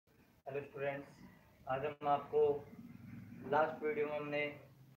Hello students, आज हम आपको लास्ट वीडियो में हमने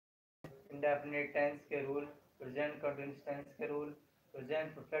इंडेफिनिट टेंस के रूल, प्रेजेंट कंटिन्यूअस टेंस के rule, present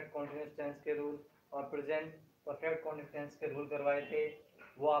perfect continuous tense के रूल और प्रेजेंट परफेक्ट कंटिन्यूअस टेंस के रूल करवाए थे।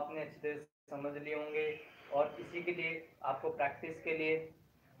 वो आपने अच्छे से समझ लिए होंगे और इसी के लिए आपको प्रैक्टिस के लिए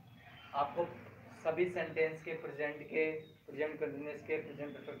आपको सभी सेंटेंस के प्रेजेंट कंटिन्यूअस के,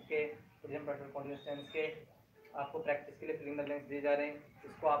 प्रेजेंट परफेक्ट के, प्रेजेंट परफेक्ट कंटिन्यूअस टेंस के आपको प्रैक्टिस के लिए फिलिंग द ब्लैंक्स दिए जा रहे हैं।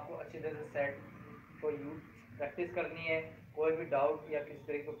 इसको आपको अच्छी तरह से सेट को प्रैक्टिस करनी है। कोई भी डाउट या किसी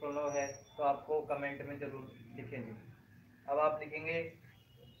तरह की प्रॉब्लम है तो आपको कमेंट में ज़रूर लिखेंगे। अब आप लिखेंगे,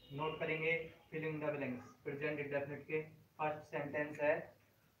 नोट करेंगे filling the blanks present indefinite के। फर्स्ट सेंटेंस है,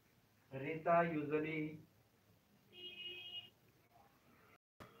 Rita usually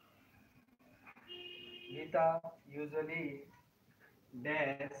Rita usually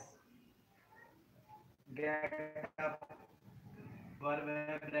dash get up. Verb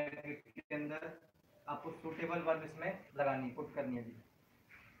है ब्रैकेट के अंदर, आपको सूटेबल वर्ब इसमें लगानी, पुट करनी है जी।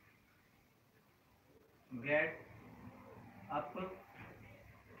 Get up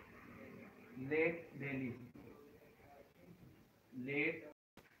late daily, late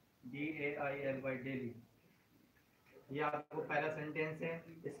DAILY daily. ये आपको पहला सेंटेंस है।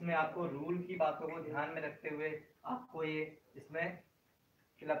 इसमें आपको रूल की बातों को ध्यान में रखते हुए आपको ये इसमें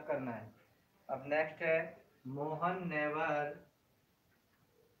फिलअप करना है। अब नेक्स्ट है, Mohan never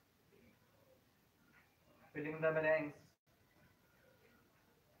filling the blanks.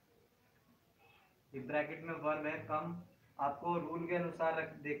 ये ब्रैकेट में वर्ब है कम, आपको रूल के अनुसार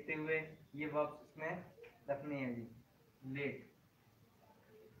देखते हुए ये वर्ब इसमें रखनी है जी। लेट।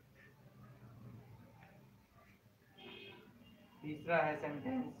 तीसरा है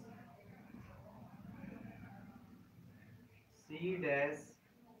sentence, C dash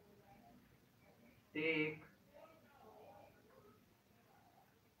take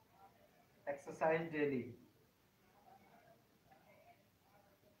exercise daily.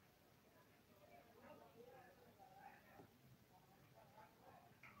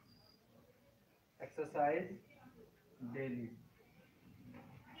 Exercise daily.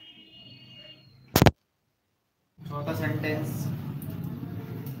 चौथा sentence,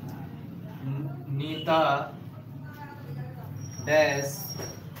 Nita dash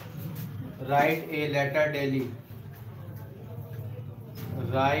right a letter daily.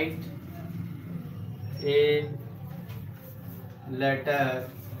 Right a letter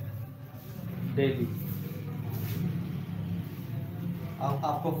daily. अब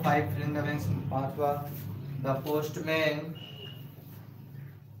आपको 5 फिलिंग द ब्लैंक्स। पांचवा, the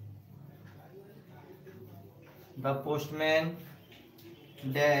postman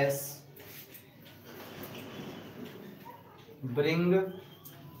dash bring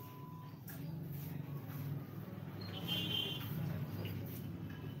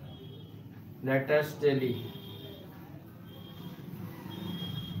letters daily.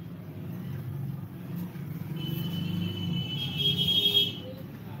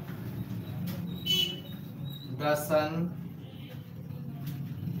 The sun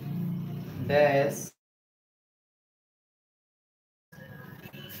dash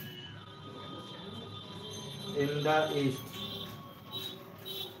in the east.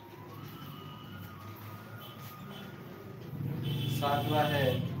 सातवां है,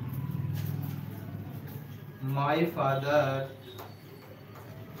 my father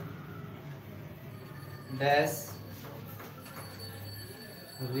dash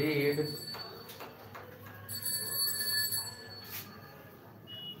read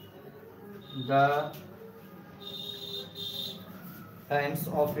the times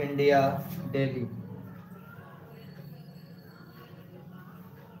of India daily.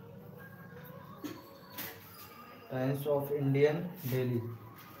 Times of Indian daily.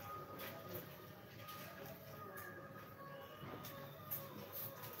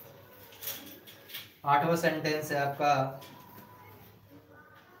 आठवां sentence है आपका,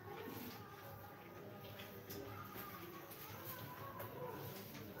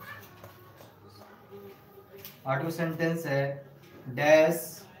 आठवां sentence है, dash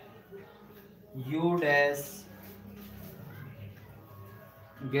you dash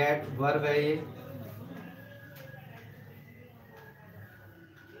gate verb है ये,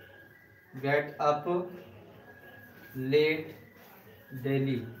 get up late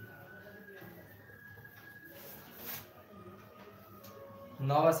daily.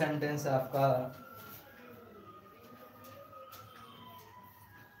 नौवां सेंटेंस है आपका,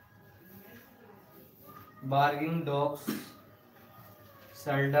 barging dogs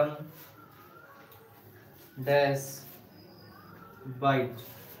seldom dash bite।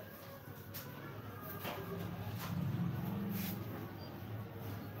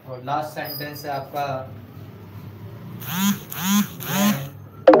 और लास्ट सेंटेंस है आपका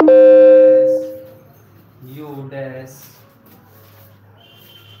you dash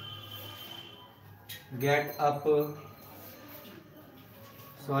get up,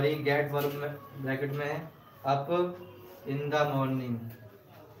 sorry gate verb में ब्रैकेट में है up in the morning.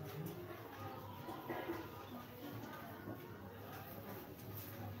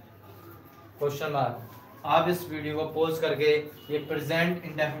 Question mark. आप इस वीडियो को पॉज करके ये प्रेजेंट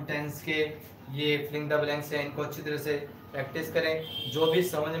इंडेफिनिट टेंस के ये फिलिंग द ब्लैंक्स हैं इनको अच्छी तरह से प्रैक्टिस करें। जो भी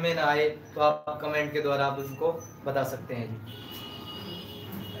समझ में ना आए तो आप कमेंट के द्वारा आप उनको बता सकते हैं जी।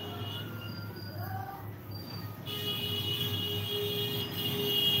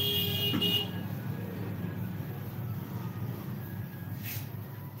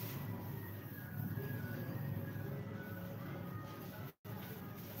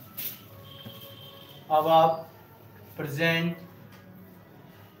 अब आप प्रेजेंट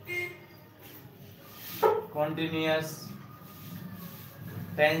कॉन्टिन्यूअस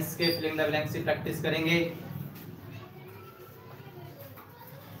टेंस के फिलिंग द ब्लैंक्स की प्रैक्टिस करेंगे।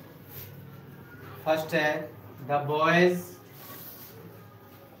 फर्स्ट है the boys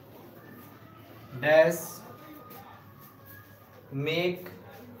dash make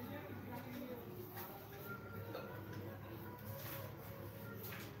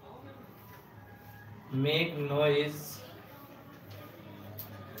noise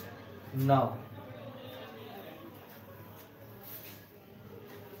now।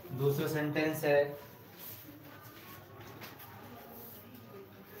 दूसरा सेंटेंस है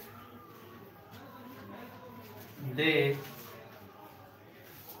दे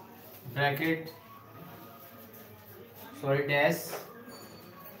ब्रैकेट सॉरी डैश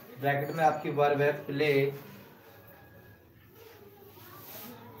ब्रैकेट में आपकी वर्ब है प्ले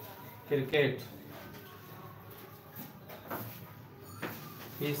क्रिकेट।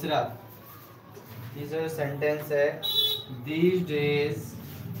 तीसरा सेंटेंस है these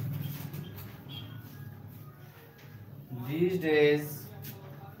days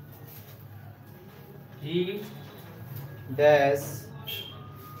he dash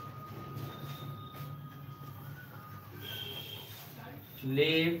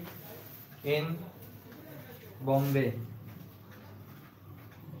live in Bombay।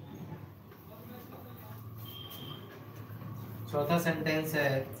 चौथा सेंटेंस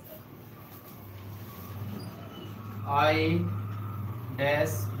है I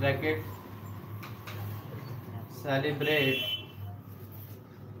dash bracket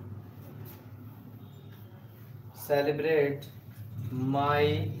celebrate my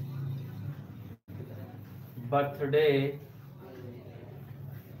birthday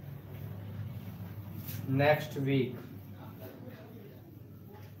next week.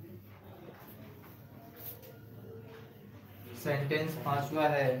 Sentence पांचवा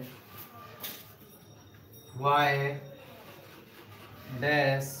है Y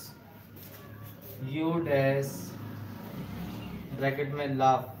dash you dash bracket में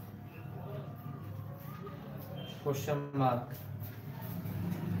लाफ क्वेश्चन मार्क।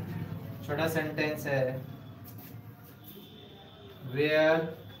 छोटा सेंटेंस है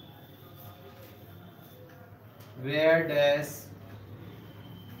where dash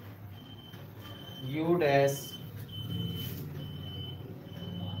you dash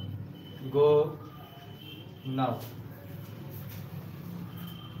go now.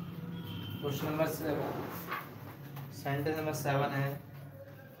 Question number 7 sentence number 7 है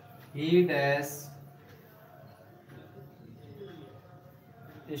ही dash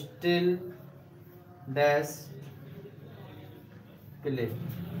still dash play.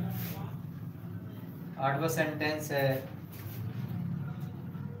 आठवां sentence है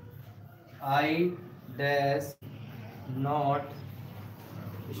I dash not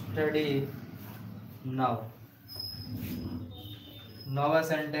study now. नौवां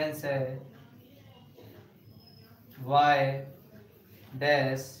sentence है Y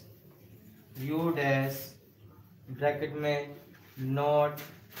dash you dash bracket में not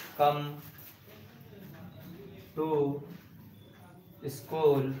come to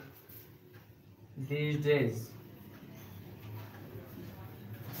school these days।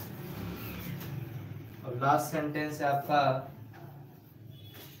 और last sentence है आपका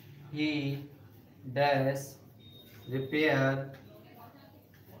he dash repair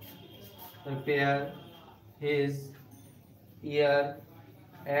his ear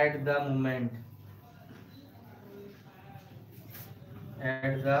at the moment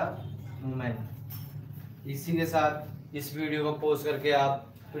इसी के साथ इस वीडियो को पॉज करके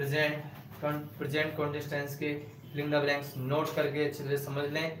आप प्रेजेंट कॉन्टेक्स्ट के फिलिंग द ब्लैंक्स नोट करके अच्छे से समझ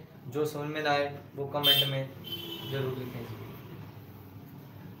लें। जो समझ में ना आए वो कमेंट में जरूर लिखें।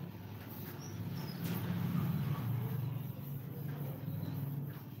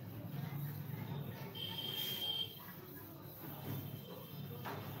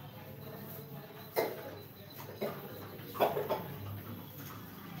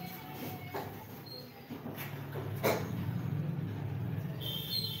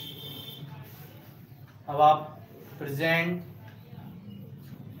 अब आप प्रेजेंट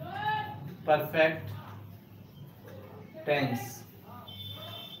परफेक्ट टेंस,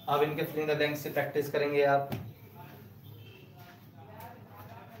 अब इनके फिलिंग द ब्लैंक्स से प्रैक्टिस करेंगे आप।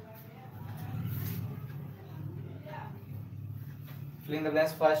 Filling the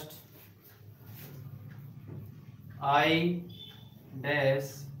blanks first, I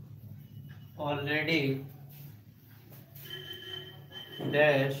dash already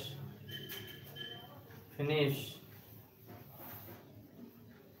dash finish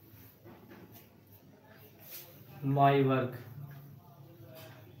my work.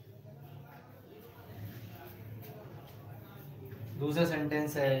 दूसरा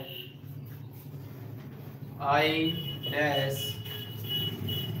सेंटेंस है I dash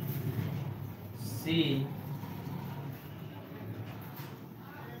see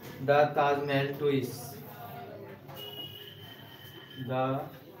the Taj Mahal twice, the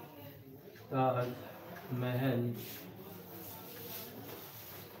Taj Mahal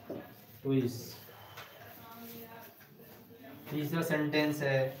twice. तीसरा सेंटेंस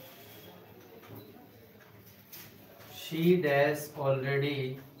है she dash already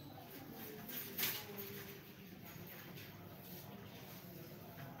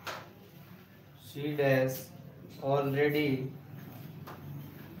she dash already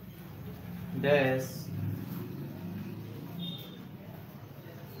dash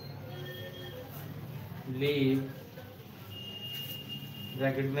leave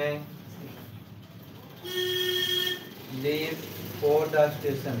bracket में leave for the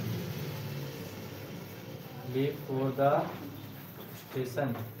station, leave for the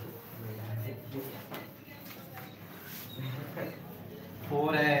station।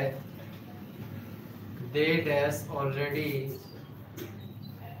 4 है they dash already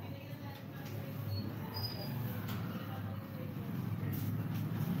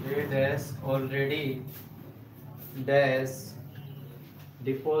dash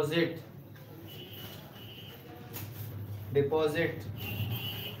deposit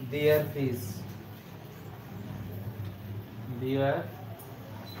their fees, their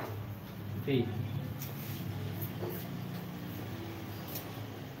fee।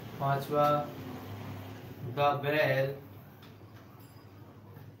 पांचवा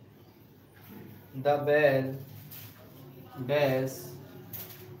the bell dash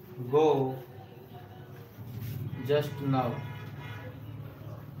go just now,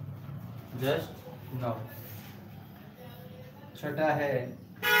 छठा है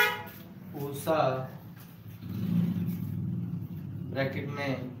Usha bracket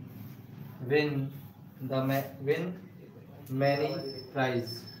में win many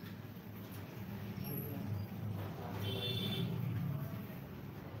prizes।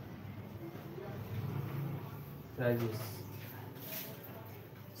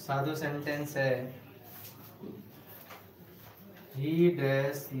 साधु sentence है he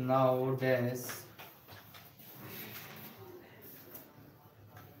dash now dash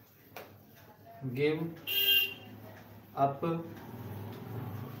give up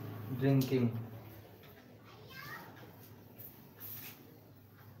drinking।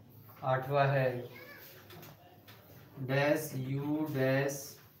 आठवां है dash you dash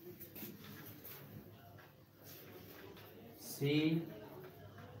see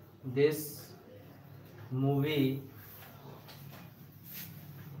this movie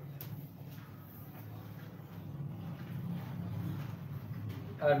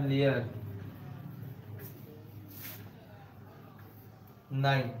earlier।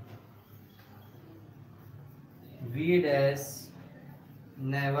 9 we dash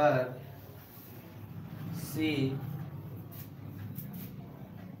never see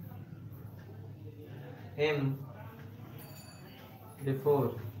him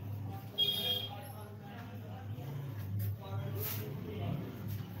before।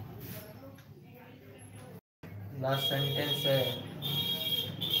 Last sentence है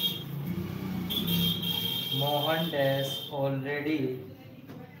Mohan dash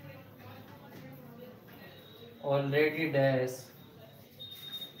already dash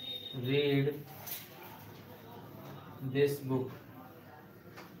read this book.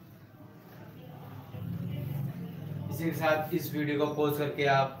 इसी के साथ इस video को pause करके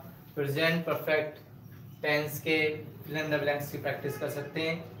आप प्रेजेंट परफेक्ट टेंस के फिल इन द ब्लैंक्स की प्रैक्टिस कर सकते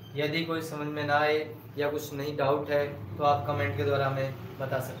हैं। यदि कोई समझ में ना आए या कुछ नहीं डाउट है तो आप कमेंट के द्वारा हमें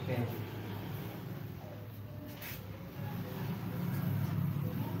बता सकते हैं।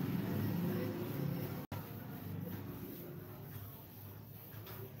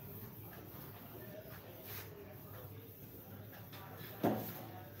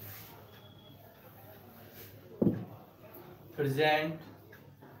 Present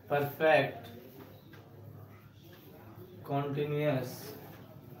perfect continuous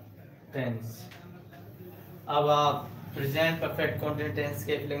tense. अब आप प्रेजेंट परफेक्ट कॉन्टिन्यूअस टेंस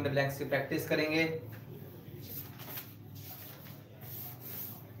के फिलिंग द ब्लैंक्स की प्रैक्टिस करेंगे।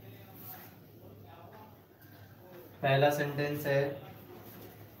 पहला सेंटेंस है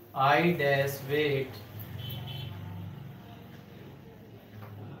I dash wait,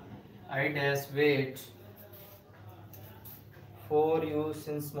 I dash wait for you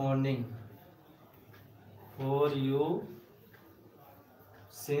since morning, for you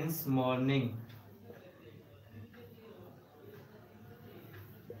since morning.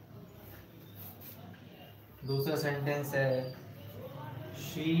 दूसरा सेंटेंस है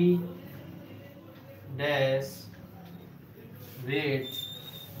she dash read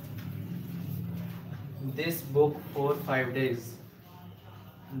this book for 5 days,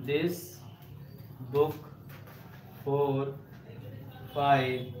 this book for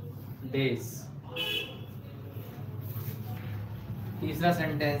 5 days। तीसरा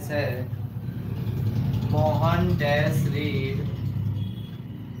sentence है Mohan dash read,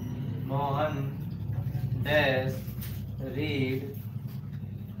 Mohan dash read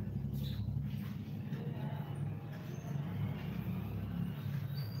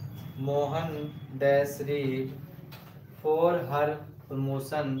Mohan dash read for her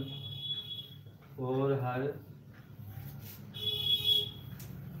promotion, for her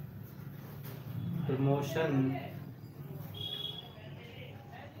promotion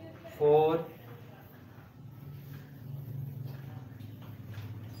for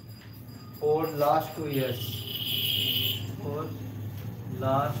last 2 years, for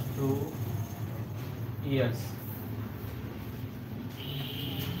last 2 years।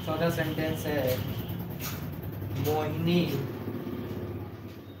 चौथा sentence है Mohini,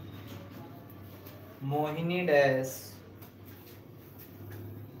 Mohini dash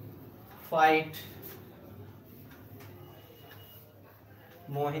fight,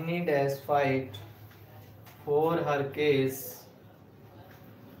 Mohini dash fight for her case,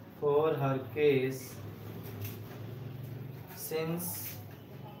 for her case since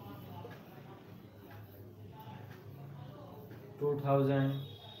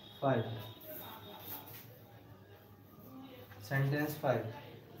 2005। Sentence 5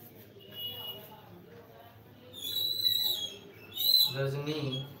 Rajni,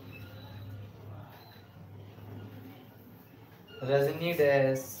 Rajni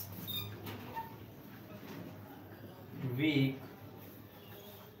dash week,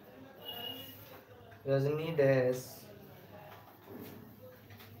 Rajni dash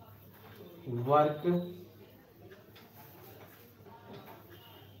work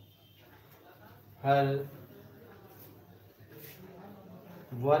her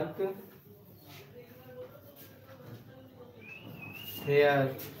work here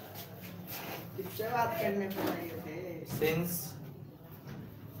किससे बात करने को आए थे since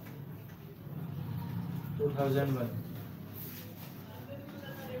 2001।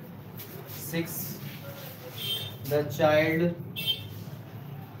 6 the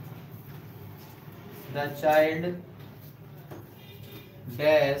child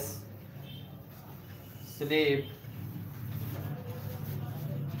dash sleep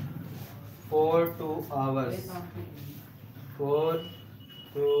for 2 hours, for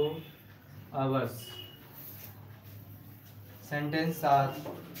 2 hours। Sentence 7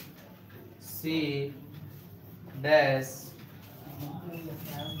 C dash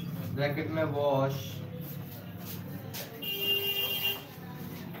bracket में wash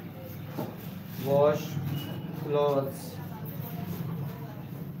clothes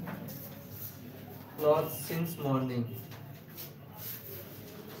since morning,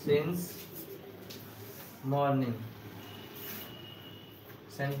 since morning।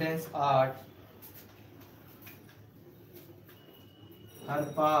 Sentence 8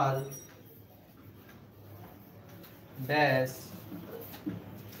 Harpal dash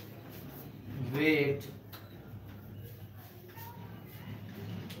wait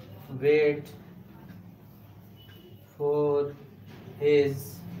for his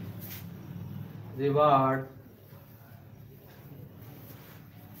reward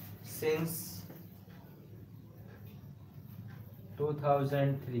since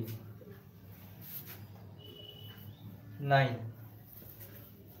 2003। 9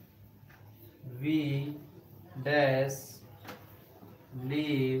 we dash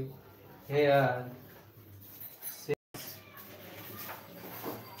live here since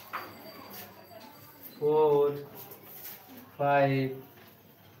 4-5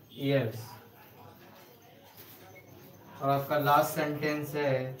 years। और आपका last sentence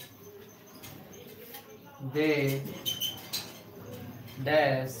है they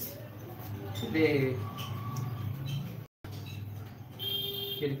dash play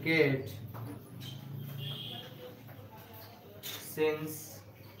cricket since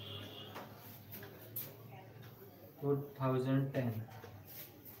 2010।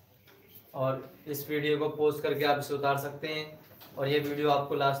 और इस video को post करके आप इसे उतार सकते हैं। और ये वीडियो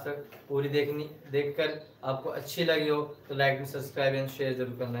आपको लास्ट तक पूरी देखकर आपको अच्छी लगी हो तो like and subscribe and share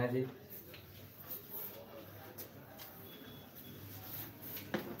जरूर करना है जी।